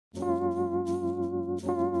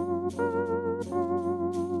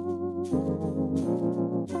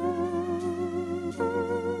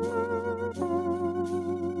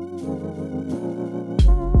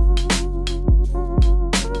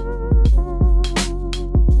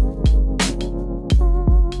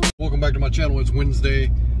channel. It's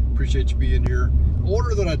Wednesday. Appreciate you being here.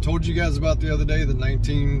 Order that I told you guys about the other day, the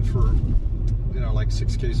 19 for, you know, like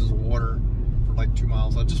 6 cases of water for like 2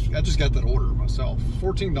 miles. I just got that order myself.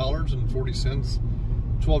 $14.40,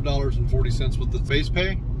 $12.40 with the base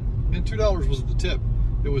pay, and $2 was the tip.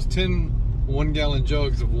 It was 10 1-gallon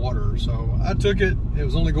jugs of water, so I took it. It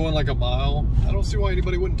was only going like a mile. I don't see why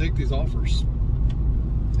anybody wouldn't take these offers.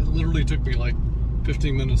 It literally took me like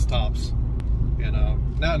 15 minutes tops. And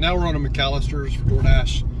now we're on a McAllister's for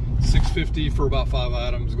DoorDash, $6.50 for about 5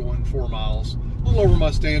 items, going 4 miles. A little over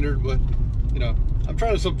my standard, but you know, I'm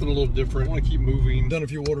trying something a little different. I want to keep moving. Done a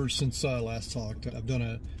few orders since I last talked.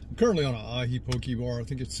 I'm currently on an ahi poke bar. I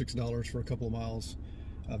think it's $6 for a couple of miles.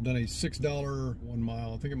 I've done a $6 1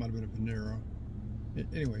 mile. I think it might have been a Panera.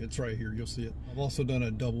 Anyway, it's right here. You'll see it. I've also done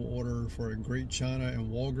a double order for a Great China and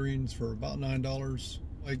Walgreens for about $9.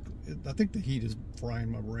 I think the heat is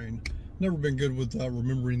frying my brain. Never been good with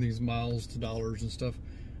remembering these miles to dollars and stuff.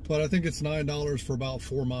 But I think it's $9 for about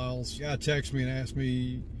 4 miles. The guy texted me and asked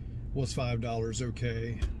me, was $5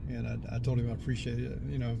 okay? And I told him I appreciate it.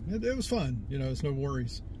 You know, it was fun. You know, it's no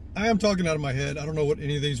worries. I am talking out of my head. I don't know what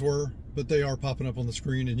any of these were, but they are popping up on the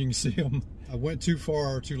screen and you can see them. I went too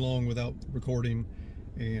far, too long without recording,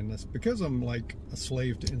 and that's because I'm like a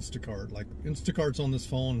slave to Instacart. Like, Instacart's on this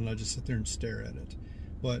phone and I just sit there and stare at it.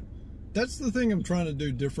 But that's the thing I'm trying to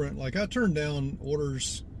do different. Like, I turn down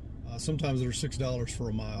orders sometimes that are $6 for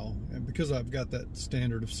a mile, and because I've got that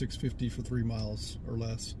standard of $6.50 for 3 miles or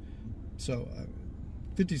less. So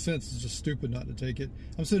 50 cents is just stupid not to take it.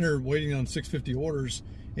 I'm sitting here waiting on $6.50 orders,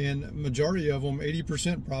 and majority of them,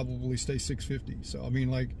 80% probably stay $6.50. So I mean,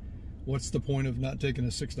 like, what's the point of not taking a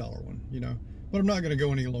 $6 one, you know? But I'm not going to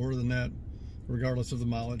go any lower than that, regardless of the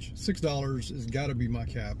mileage. $6 has got to be my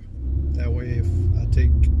cap. That way, if I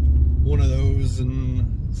take one of those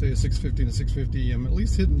and say a $6.50 and a $6.50, I'm at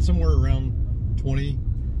least hitting somewhere around 20,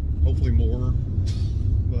 hopefully more.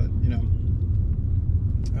 But you know,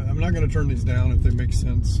 I'm not going to turn these down if they make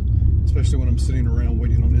sense, especially when I'm sitting around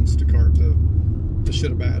waiting on Instacart to shit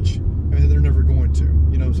a batch. I mean, they're never going to,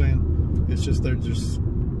 you know what I'm saying? It's just, they're just,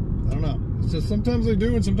 I don't know. It's just sometimes they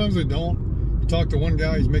do and sometimes they don't. You talk to one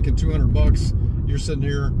guy, he's making 200 bucks. You're sitting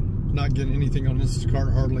here not getting anything on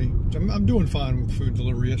Instacart hardly. I'm doing fine with food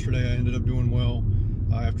delivery. Yesterday I ended up doing well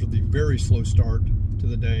after the very slow start to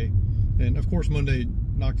the day. And of course Monday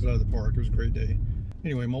knocked it out of the park. It was a great day.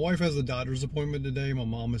 Anyway, my wife has a doctor's appointment today. My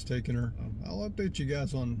mom is taking her. I'll update you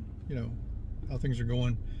guys on, you know, how things are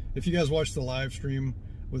going. If you guys watched the live stream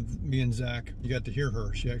with me and Zach, you got to hear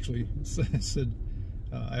her. She actually said,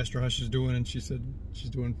 I asked her how she's doing, and she said she's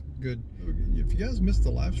doing good. If you guys missed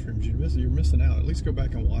the live streams, you're missing out. At least go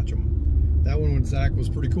back and watch them. That one with Zach was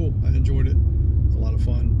pretty cool. I enjoyed it. It was a lot of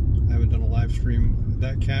fun. I haven't done a live stream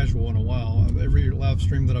that casual in a while. Every live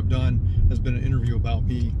stream that I've done has been an interview about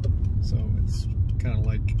me. So it's kind of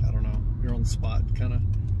like, I don't know, you're on the spot, kind of.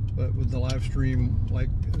 But with the live stream, like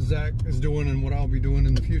Zach is doing and what I'll be doing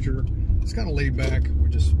in the future, it's kind of laid back. We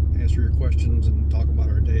just answer your questions and talk about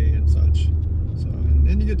our day and such. So,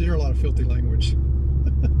 and you get to hear a lot of filthy language.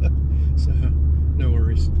 So, no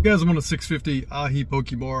worries. You guys, I'm on a $6.50 ahi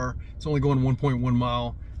poke bar. It's only going 1.1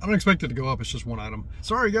 mile. I don't expect it to go up. It's just one item.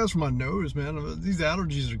 Sorry, guys, for my nose, man. These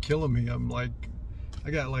allergies are killing me. I'm like,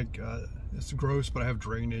 I got like, it's gross, but I have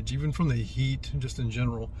drainage, even from the heat, just in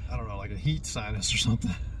general. I don't know, like a heat sinus or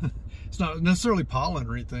something. It's not necessarily pollen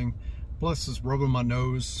or anything. Plus, it's rubbing my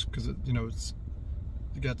nose because it, you know, it's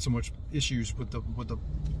got so much issues with the,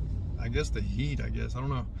 I guess the heat. I guess I don't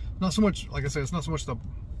know. Not so much, like I said, it's not so much the.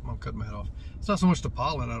 I'm cutting my head off. It's not so much the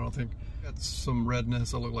pollen. I don't think. Got some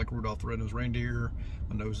redness. I look like Rudolph the Red-Nosed Reindeer.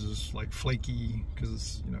 My nose is like flaky because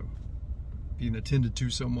it's, you know, being attended to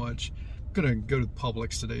so much. I'm gonna go to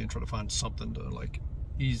Publix today and try to find something to like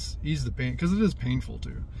ease the pain, because it is painful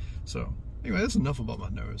too. So anyway, that's enough about my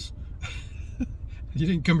nose. You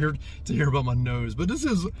didn't come here to hear about my nose, but this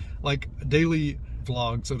is like a daily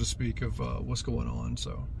vlog, so to speak, of what's going on.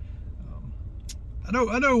 So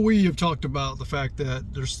I know we have talked about the fact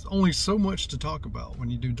that there's only so much to talk about when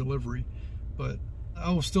you do delivery, but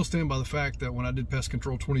I will still stand by the fact that when I did pest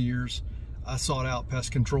control 20 years, I sought out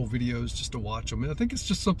pest control videos just to watch them. And I think it's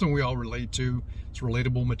just something we all relate to. It's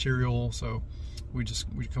relatable material. So we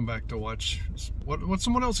come back to watch what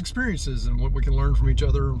someone else experiences and what we can learn from each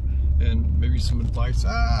other, and maybe some advice.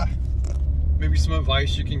 Maybe some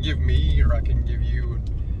advice you can give me or I can give you.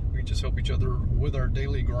 And we can just help each other with our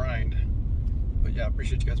daily grind. But yeah, I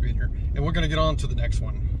appreciate you guys being here. And we're going to get on to the next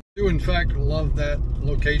one. I do in fact love that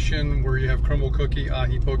location where you have Crumble Cookie,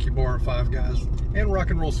 Ahi Poke Bar, Five Guys, and Rock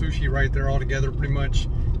and Roll Sushi right there all together. Pretty much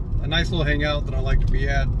a nice little hangout that I like to be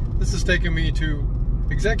at. This is taking me to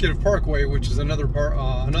Executive Parkway, which is another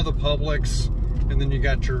Publix, and then you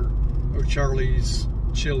got your O'Charlie's,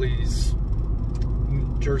 Chili's,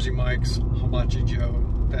 Jersey Mike's, Hibachi Joe,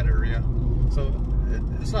 that area. So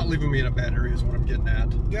it's not leaving me in a bad area is what I'm getting at.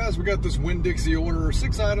 Guys, we got this Winn-Dixie order,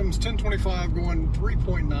 6 items, $10.25, going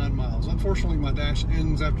 3.9 miles. Unfortunately, my dash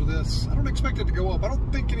ends after this. I don't expect it to go up. I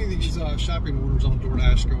don't think any of these shopping orders on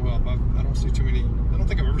DoorDash go up. I don't see too many. I don't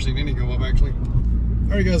think I've ever seen any go up, actually.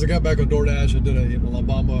 All right, guys, I got back on DoorDash. I did a La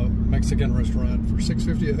Bamba Mexican restaurant for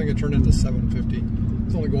 $6.50. I think it turned into $7.50.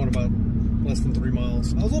 It's only going about less than 3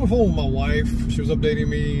 miles. I was on the phone with my wife. She was updating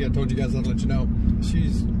me. I told you guys I'd let you know.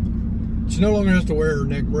 She no longer has to wear her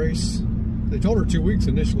neck brace. They told her 2 weeks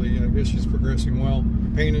initially. I guess she's progressing well.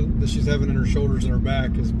 Pain that she's having in her shoulders and her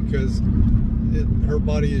back is because her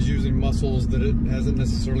body is using muscles that it hasn't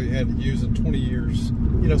necessarily had to use in 20 years.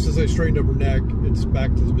 You know, since they straightened up her neck, it's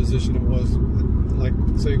back to the position it was, like,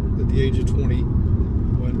 say, at the age of 20,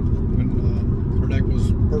 when her neck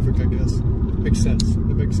was perfect, I guess. Makes sense.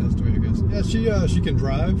 It makes sense to me, I guess. Yeah, she can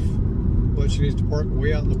drive, but she needs to park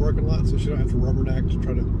way out in the parking lot so she don't have to rubberneck to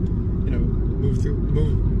try to, you know, move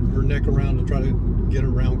her neck around to try to get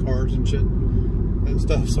around cars and shit and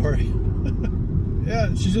stuff. Sorry.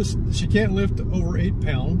 Yeah, she can't lift over 8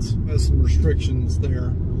 pounds. Has some restrictions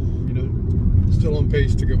there. You know, still on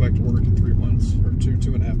pace to go back to work in 3 months or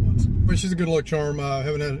 2.5 months. But she's a good luck charm. I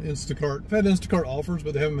haven't had an Instacart. I've had Instacart offers,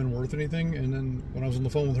 but they haven't been worth anything. And then when I was on the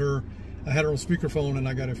phone with her, I had her on speakerphone, and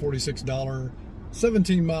I got a $46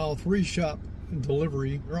 17-mile 3-shop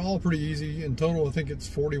delivery. They're all pretty easy. In total, I think it's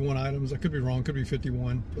 41 items. I could be wrong, could be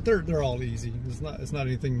 51, but they're all easy. It's not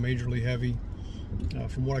anything majorly heavy.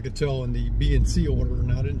 From what I could tell in the B and C order.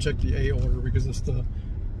 Now I didn't check the A order because it's the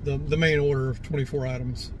main order of 24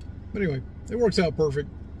 items. But anyway, it works out perfect.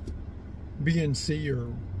 B and C are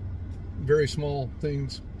very small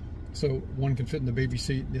things, so one can fit in the baby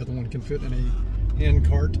seat, the other one can fit in a hand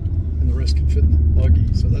cart, and the rest can fit in the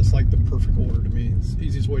buggy. So that's like the perfect order to me. It's the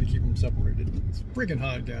easiest way to keep them separated. It's freaking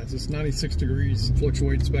hot, guys. It's 96 degrees,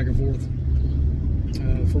 fluctuates back and forth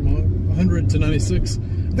from 100 to 96.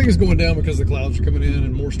 I think it's going down because the clouds are coming in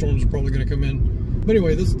and more storms are probably going to come in. But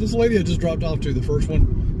anyway, this lady I just dropped off to, the first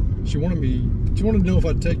one, she wanted to know if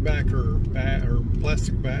I'd take back her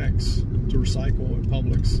plastic bags to recycle at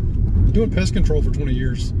Publix. I've been doing pest control for 20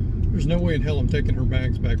 years. There's no way in hell I'm taking her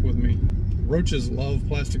bags back with me. Roaches love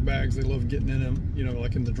plastic bags. They love getting in them, you know,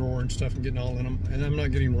 like in the drawer and stuff, and getting all in them. And I'm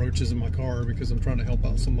not getting roaches in my car because I'm trying to help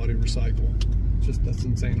out somebody recycle. That's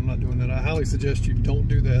insane. I'm not doing that. I highly suggest you don't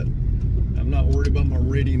do that. I'm not worried about my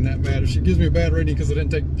rating that bad. If she gives me a bad rating because I didn't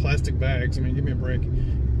take plastic bags, I mean, give me a break.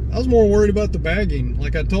 I was more worried about the bagging.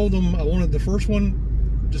 Like I told them, I wanted the first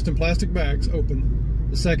one just in plastic bags, open.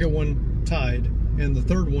 The second one tied, and the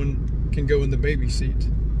third one can go in the baby seat.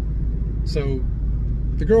 So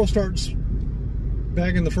the girl starts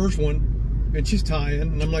bagging the first one, and she's tying,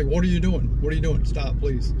 and I'm like, "What are you doing? What are you doing? Stop,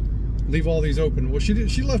 please. Leave all these open." Well, she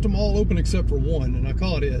left them all open except for one, and I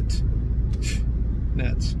call it.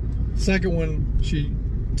 Nuts. Second one, she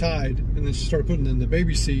tied, and then she started putting it in the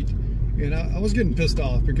baby seat, and I was getting pissed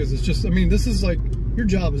off because it's just, I mean, this is like, your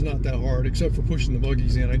job is not that hard except for pushing the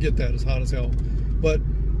buggies in. I get that, it's hot as hell, but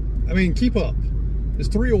I mean, keep up. It's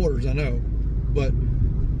 3 orders, I know, but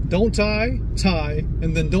don't tie,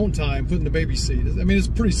 and then don't tie and put in the baby seat. I mean, it's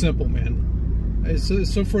pretty simple, man. It's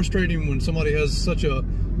so frustrating when somebody has such a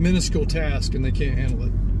minuscule task and they can't handle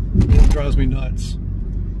it. It drives me nuts.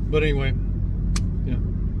 But anyway, yeah.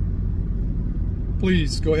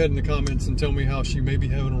 Please go ahead in the comments and tell me how she may be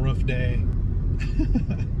having a rough day.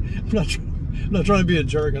 I'm not trying to be a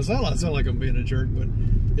jerk. I sound like I'm being a jerk, but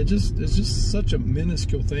it's just such a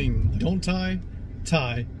minuscule thing. Don't tie,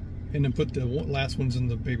 and then put the last ones in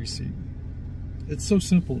the baby seat. It's so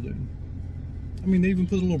simple, dude. I mean, they even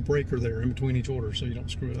put a little breaker there in between each order so you don't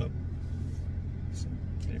screw it up. So,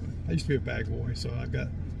 anyway, I used to be a bag boy, so I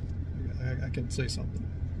can say something.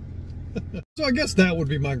 So I guess that would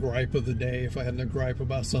be my gripe of the day if I had a gripe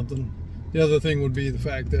about something. The other thing would be the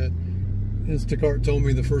fact that Instacart told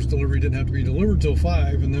me the first delivery didn't have to be delivered till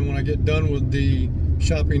 5, and then when I get done with the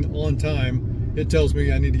shopping on time, it tells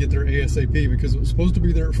me I need to get there ASAP because it was supposed to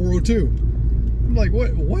be there at 4:02. I'm like,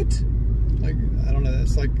 what? Like, I don't know.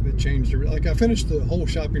 That's like they changed it. Like, I finished the whole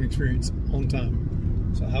shopping experience on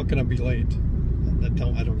time, so how can I be late? I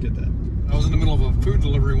don't get that. I was in the middle of a food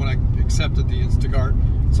delivery when I accepted the Instacart.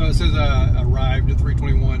 So it says I arrived at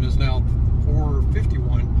 3:21. It's now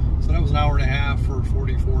 4:51. So that was an hour and a half for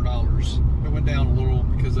 $44. It went down a little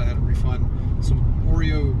because I had to refund some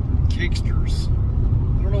Oreo cakesters.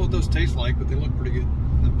 I don't know what those taste like, but they look pretty good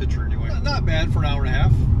in the picture anyway. Not bad for an hour and a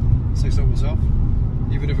half. Say so myself.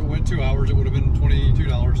 Even if it went 2 hours, it would have been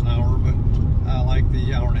 $22 an hour, but I like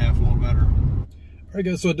the hour and a half a little better. All right,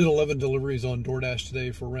 guys, so I did 11 deliveries on DoorDash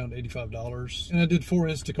today for around $85, and I did 4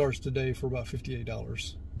 Instacarts today for about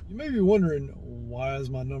 $58. You may be wondering, why is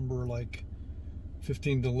my number like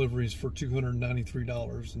 15 deliveries for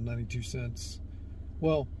 $293.92?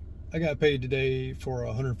 Well, I got paid today for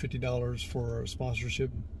 $150 for a sponsorship.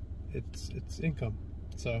 It's income.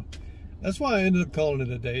 So that's why I ended up calling it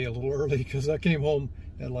a day a little early, because I came home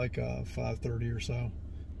at like 5:30 or so.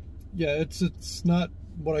 Yeah, it's not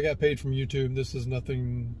what I got paid from YouTube. This is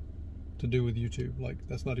nothing to do with YouTube. Like,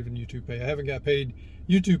 that's not even YouTube pay. I haven't got paid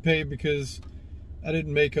YouTube pay because I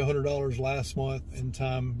didn't make $100 last month in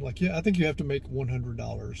time. Like, yeah, I think you have to make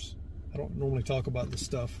 $100. I don't normally talk about this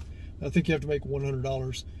stuff. I think you have to make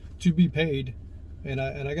 $100 to be paid, and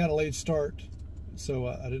I got a late start, so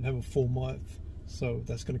I didn't have a full month. So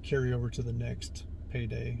that's going to carry over to the next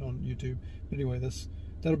payday on YouTube. But anyway,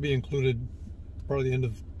 that'll be included probably the end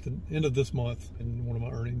of this month in one of my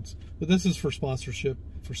earnings. But this is for sponsorship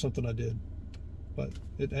for something I did, but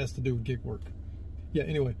it has to do with gig work. Yeah,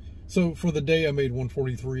 anyway, so for the day I made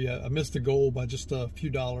 $143. I missed the goal by just a few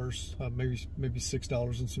dollars, maybe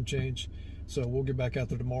 $6 and some change. So we'll get back out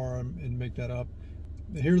there tomorrow and make that up.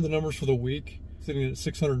 Here are the numbers for the week, sitting at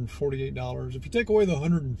 $648. If you take away the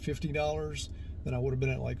 $150, then I would have been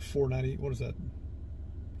at like $490. What is that?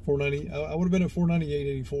 $490. I would have been at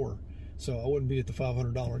 $498.84. So I wouldn't be at the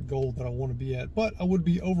 $500 goal that I want to be at, but I would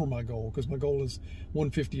be over my goal, because my goal is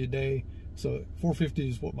 $150 a day. So $450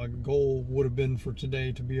 is what my goal would have been for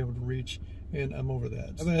today to be able to reach, and I'm over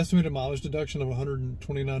that. I have an estimated mileage deduction of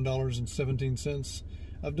 $129.17.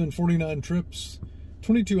 I've done 49 trips,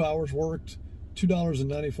 22 hours worked,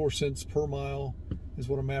 $2.94 per mile is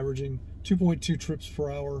what I'm averaging, 2.2 trips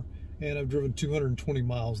per hour, and I've driven 220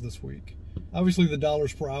 miles this week. Obviously the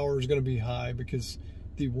dollars per hour is going to be high because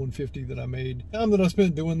the $150 that I made, the time that I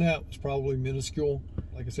spent doing that was probably minuscule.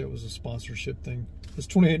 Like I said, it was a sponsorship thing. It's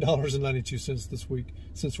 $28.92 this week,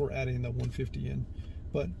 since we're adding the $150 in.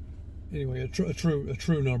 But anyway, a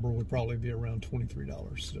true number would probably be around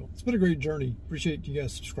 $23 still. It's been a great journey. Appreciate you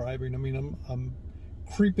guys subscribing. I mean, I'm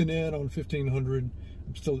creeping in on 1,500.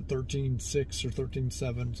 I'm still at 13.6 or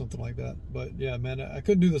 13.7, something like that. But yeah, man, I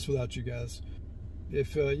couldn't do this without you guys.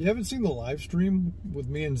 If you haven't seen the live stream with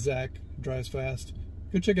me and Zach Drives Fast,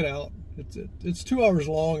 go check it out. It's 2 hours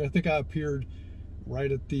long. I think I appeared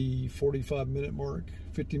right at the 45-minute mark,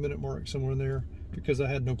 50-minute mark, somewhere in there, because I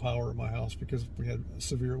had no power at my house because we had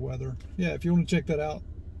severe weather. Yeah, if you want to check that out,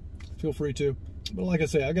 feel free to. But like I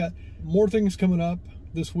say, I got more things coming up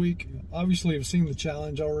this week. Obviously, I've seen the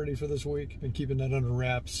challenge already for this week. Been keeping that under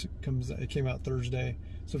wraps. It came out Thursday.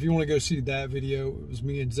 So if you want to go see that video, it was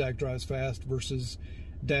me and Zach Drives Fast versus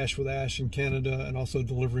Dash with Ash in Canada, and also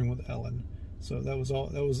Delivering with Ellen. So that was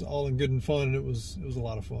all in good and fun, and it was a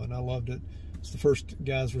lot of fun. I loved it. It's the first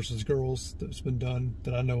guys versus girls that's been done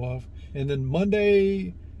that I know of. And then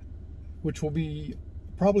Monday, which will be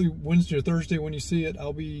probably Wednesday or Thursday when you see it,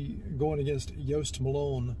 I'll be going against Yost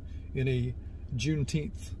Malone in a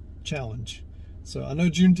Juneteenth challenge. So I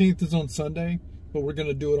know Juneteenth is on Sunday, but we're going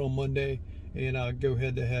to do it on Monday, and go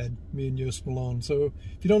head to head, me and Yost Malone. So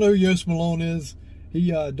if you don't know who Yost Malone is,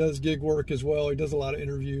 he does gig work as well. He does a lot of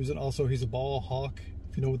interviews, and also he's a ball hawk,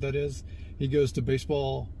 if you know what that is. He goes to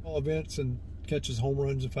baseball events and catches home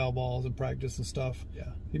runs and foul balls and practice and stuff.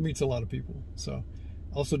 Yeah, he meets a lot of people. So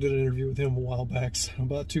also did an interview with him a while back,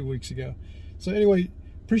 about 2 weeks ago. So anyway,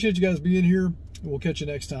 appreciate you guys being here, and we'll catch you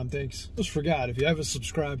next time. Thanks. Just forgot, if you haven't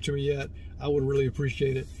subscribed to me yet, I would really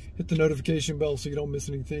appreciate it. Hit the notification bell so you don't miss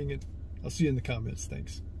anything, and I'll see you in the comments.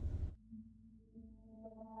 Thanks.